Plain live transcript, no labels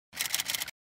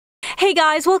Hey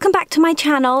guys, welcome back to my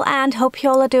channel and hope you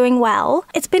all are doing well.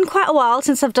 It's been quite a while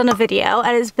since I've done a video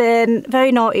and it's been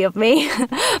very naughty of me.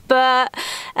 But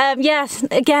yes,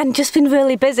 again, just been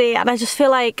really busy and I just feel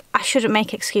like I shouldn't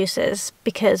make excuses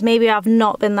because maybe I've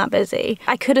not been that busy.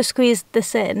 I could have squeezed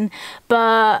this in,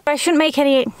 but I shouldn't make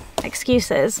any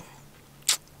excuses.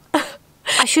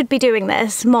 I should be doing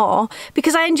this more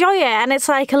because I enjoy it and it's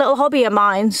like a little hobby of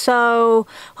mine, so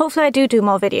hopefully I do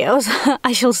more videos.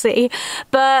 I shall see.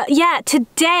 But yeah,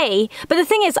 today, but the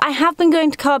thing is I have been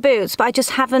going to car boots, but I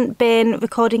just haven't been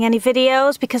recording any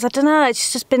videos because I don't know,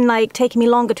 it's just been like taking me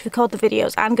longer to record the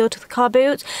videos and go to the car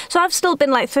boots. So I've still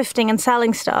been like thrifting and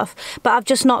selling stuff, but I've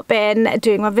just not been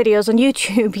doing my videos on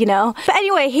YouTube, you know. But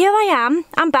anyway, here I am,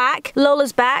 I'm back.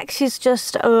 Lola's back, she's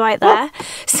just right there.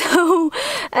 So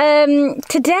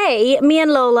today, me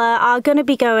and Lola are going to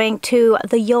be going to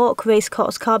the York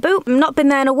Racecourse Car Boot. I've not been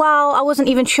there in a while. I wasn't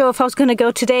even sure if I was going to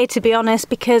go today, to be honest,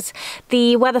 because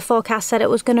the weather forecast said it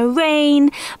was going to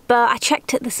rain, but I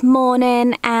checked it this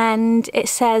morning and it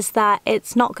says that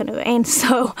it's not going to rain,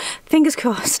 so fingers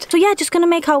crossed. So yeah, just going to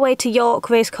make our way to York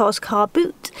Racecourse Car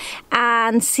Boot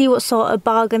and see what sort of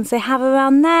bargains they have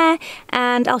around there,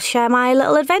 and I'll share my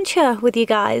little adventure with you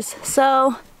guys,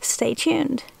 so stay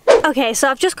tuned. Okay, so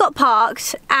I've just got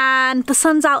parked and the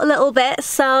sun's out a little bit,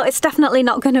 so it's definitely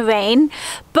not going to rain,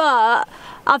 but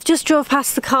I've just drove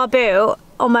past the car boot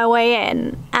on my way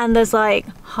in and there's like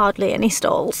hardly any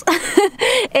stalls.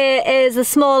 It is the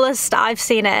smallest I've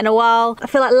seen it in a while. I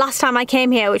feel like last time I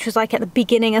came here, which was like at the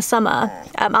beginning of summer,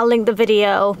 I'll link the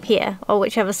video here or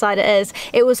whichever side it is,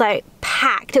 it was like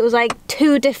packed. It was like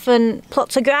 2 different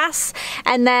plots of grass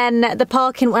and then the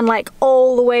parking went like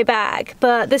all the way back,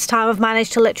 but this time I've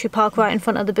managed to literally park right in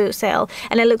front of the boot sale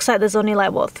and it looks like there's only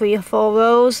like what, 3 or 4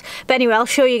 rows. But anyway, I'll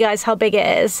show you guys how big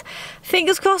it is.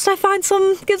 Fingers crossed I find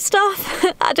some good stuff.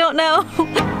 I don't know.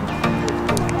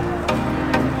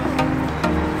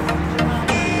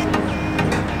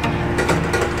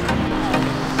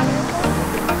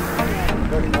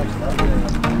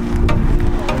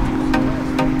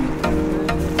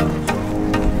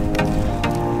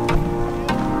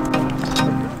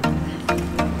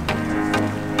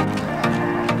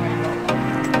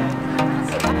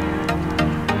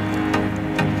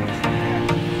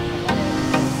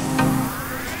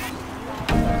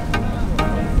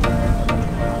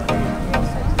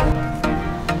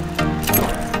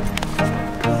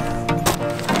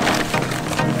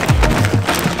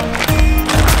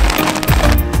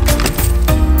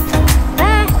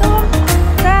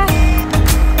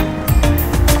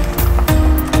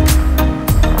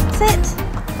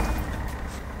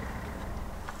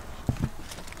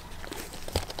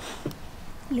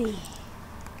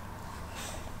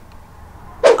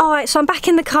 Alright, so I'm back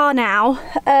in the car now.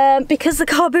 Because the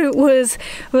car boot was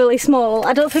really small,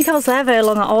 I don't think I was there very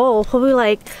long at all. Probably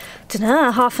like, I don't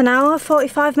know, half an hour,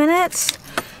 45 minutes.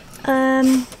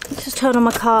 Let's just turn on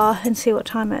my car and see what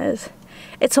time it is.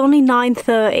 It's only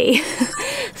 9:30.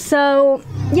 So,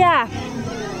 yeah.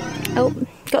 Oh,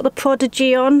 got the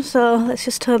Prodigy on, so let's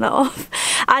just turn that off.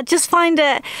 I just find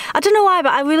it, I don't know why,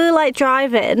 but I really like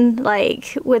driving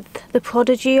like with the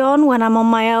Prodigy on when I'm on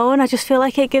my own. I just feel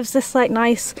like it gives this like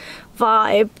nice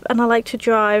vibe and I like to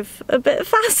drive a bit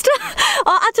faster.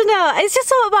 Or, I don't know, it's just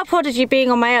something about Prodigy being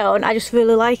on my own, I just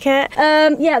really like it.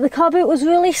 Yeah, the car boot was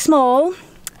really small,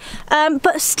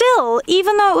 but still,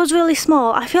 even though it was really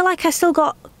small, I feel like I still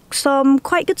got some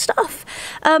quite good stuff.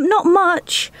 Not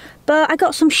much, but I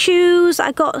got some shoes,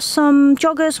 I got some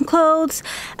joggers, some clothes,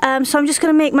 so I'm just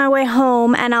going to make my way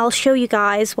home and I'll show you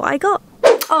guys what I got.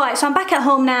 Alright, so I'm back at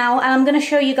home now and I'm going to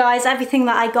show you guys everything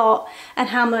that I got and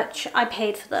how much I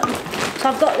paid for them. So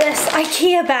I've got this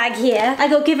IKEA bag here. I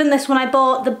got given this when I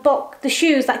bought the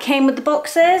shoes that came with the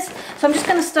boxes. So I'm just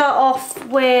going to start off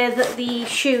with the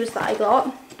shoes that I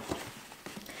got.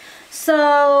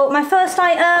 So my first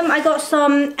item, I got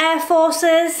some Air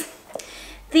Forces.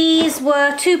 These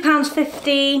were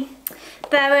 £2.50.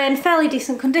 They're in fairly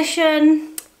decent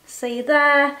condition, see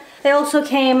there. They also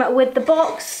came with the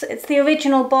box. It's the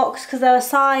original box because they're a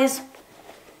size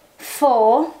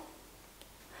 4.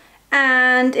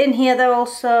 And in here they're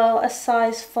also a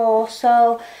size 4.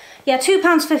 So yeah,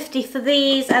 £2.50 for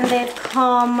these, and they've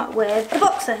come with the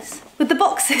boxes. With the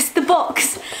boxes, the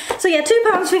box. So yeah,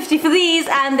 £2.50 for these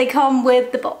and they come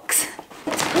with the box.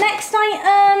 Next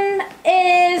item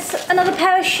is another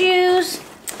pair of shoes.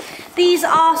 These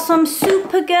are some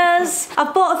Supergas.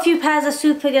 I've bought a few pairs of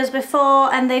Supergas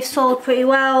before and they've sold pretty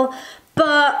well,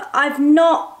 but I've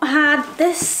not had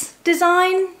this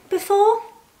design before.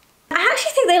 I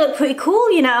actually think they look pretty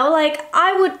cool, you know, like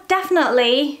I would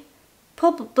definitely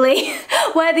probably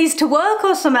wear these to work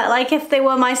or something, like if they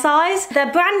were my size.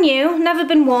 They're brand new, never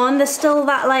been worn. There's still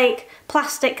that like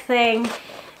plastic thing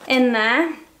in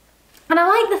there. And I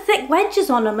like the thick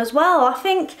wedges on them as well. I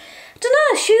think, I don't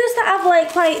know, shoes that have like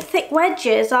quite thick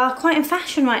wedges are quite in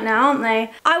fashion right now, aren't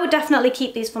they? I would definitely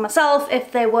keep these for myself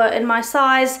if they were in my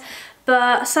size,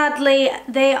 but sadly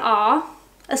they are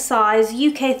a size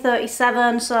UK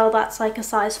 37, so that's like a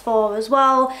size 4 as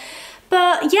well.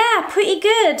 But yeah, pretty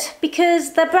good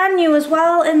because they're brand new as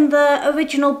well in the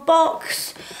original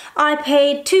box. I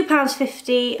paid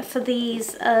 £2.50 for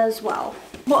these as well.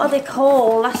 What are they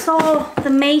called? I saw the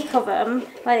make of them,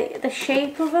 like the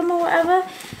shape of them or whatever.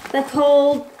 They're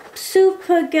called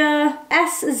Superga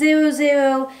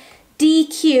S00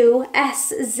 DQ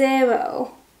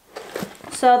S0.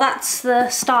 So that's the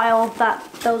style that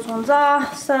those ones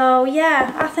are. So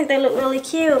yeah, I think they look really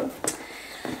cute.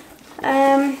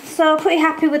 So pretty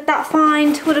happy with that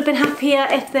find. Would have been happier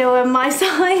if they were my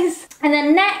size. And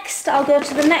then next, I'll go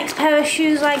to the next pair of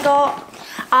shoes I got.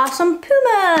 Are some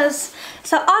Pumas.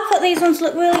 So I thought these ones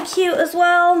look really cute as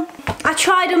well. I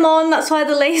tried them on, that's why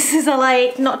the laces are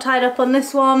like not tied up on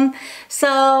this one.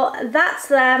 So that's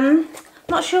them.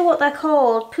 Not sure what they're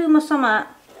called. Puma Summit.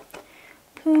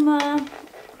 Puma.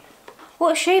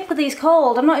 What shape are these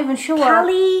called? I'm not even sure.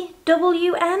 Cali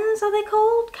WNs are they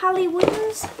called? Cali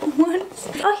Wins?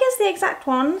 Oh, here's the exact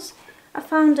ones. I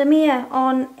found them here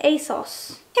on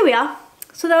ASOS. Here we are.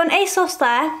 So they're on ASOS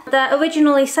there. They're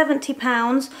originally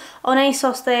 £70. On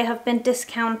ASOS they have been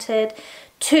discounted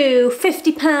to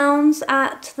 £50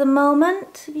 at the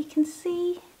moment, if you can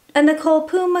see. And they're called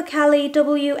Puma Cali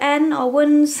WN or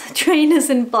Wins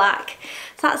trainers in black.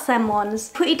 So that's them ones.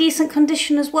 Pretty decent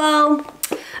condition as well.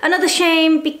 Another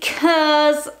shame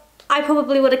because I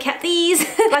probably would have kept these.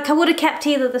 Like I would have kept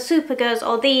either the Supergas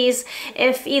or these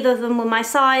if either of them were my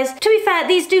size. To be fair,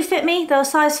 these do fit me. They're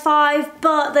size 5,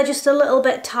 but they're just a little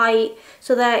bit tight.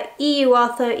 So they're EUR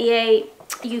 38,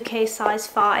 UK size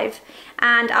 5.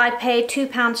 And I paid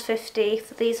 £2.50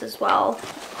 for these as well.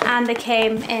 And they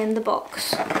came in the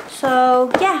box. So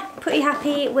yeah, pretty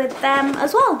happy with them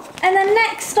as well. And then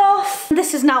next off,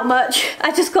 this is not much.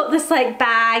 I just got this like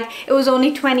bag. It was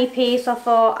only 20p, so I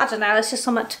thought, I don't know, it's just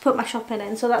something to put my shopping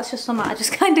in. So that's just something I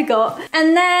just kind of got.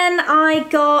 And then I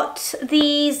got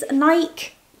these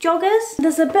Nike joggers.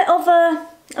 There's a bit of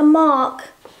a mark.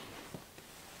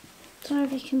 I don't know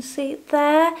if you can see it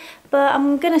there, but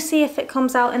I'm gonna see if it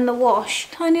comes out in the wash.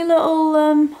 Tiny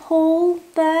little hole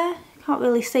there. Can't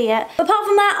really see it. Apart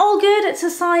from that, all good. It's a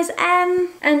size M,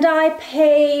 and I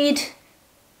paid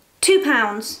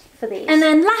 £2 for these. And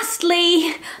then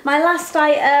lastly, my last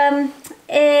item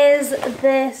is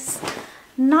this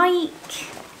Nike.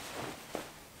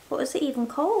 What is it even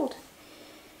called?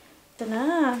 Don't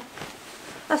know.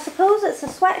 I suppose it's a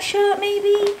sweatshirt,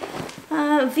 maybe.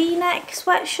 V-neck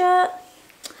sweatshirt.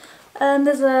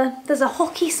 There's a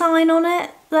hockey sign on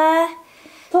it there.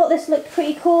 Thought this looked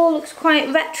pretty cool. Looks quite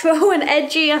retro and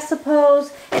edgy, I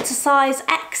suppose. It's a size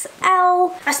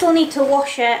XL. I still need to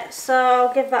wash it, so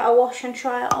I'll give that a wash and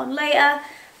try it on later.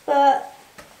 But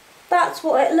that's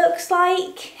what it looks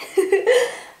like.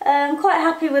 I'm quite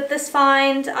happy with this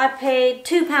find. I paid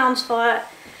 £2 for it.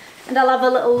 And I'll have a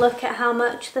little look at how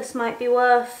much this might be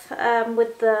worth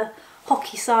with the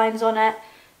hockey signs on it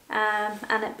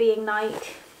and it being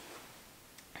Nike.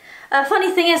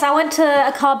 Funny thing is, I went to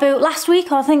a car boot last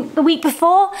week, or I think the week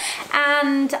before,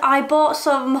 and I bought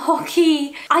some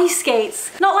hockey ice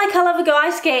skates. Not like I'll ever go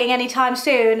ice skating anytime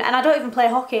soon, and I don't even play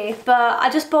hockey, but I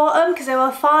just bought them because they were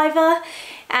a £5,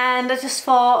 and I just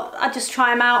thought I'd just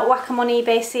try them out, whack them on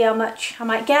eBay, see how much I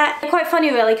might get. Quite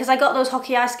funny really, because I got those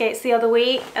hockey ice skates the other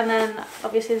week, and then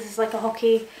obviously this is like a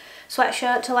hockey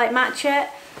sweatshirt to like match it.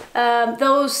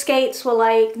 Those skates were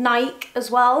like Nike as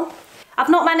well. I've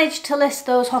not managed to list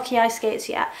those hockey ice skates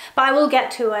yet, but I will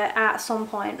get to it at some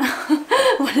point,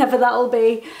 whenever that will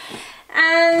be.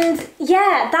 And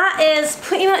yeah, that is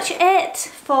pretty much it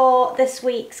for this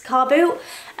week's car boot.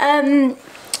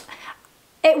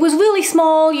 It was really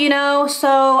small, you know,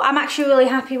 so I'm actually really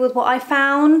happy with what I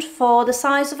found for the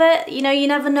size of it. You know, you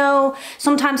never know.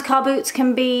 Sometimes car boots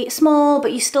can be small,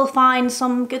 but you still find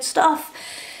some good stuff.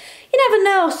 You never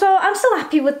know, so I'm still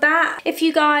happy with that. If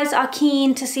you guys are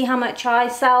keen to see how much I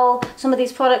sell some of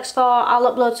these products for,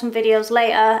 I'll upload some videos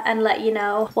later and let you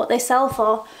know what they sell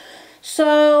for.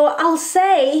 So I'll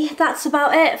say that's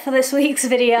about it for this week's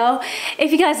video.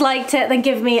 If you guys liked it, then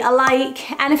give me a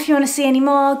like, and if you want to see any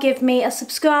more, give me a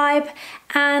subscribe,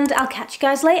 and I'll catch you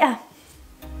guys later.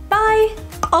 Bye!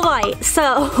 Alright,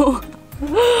 so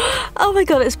oh my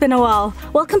god, it's been a while.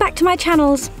 Welcome back to my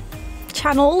channels.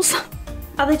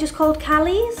 Are they just called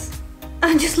Callies?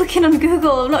 I'm just looking on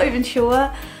Google, I'm not even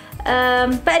sure.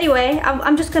 But anyway,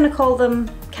 I'm just gonna call them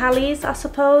Callies, I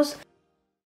suppose.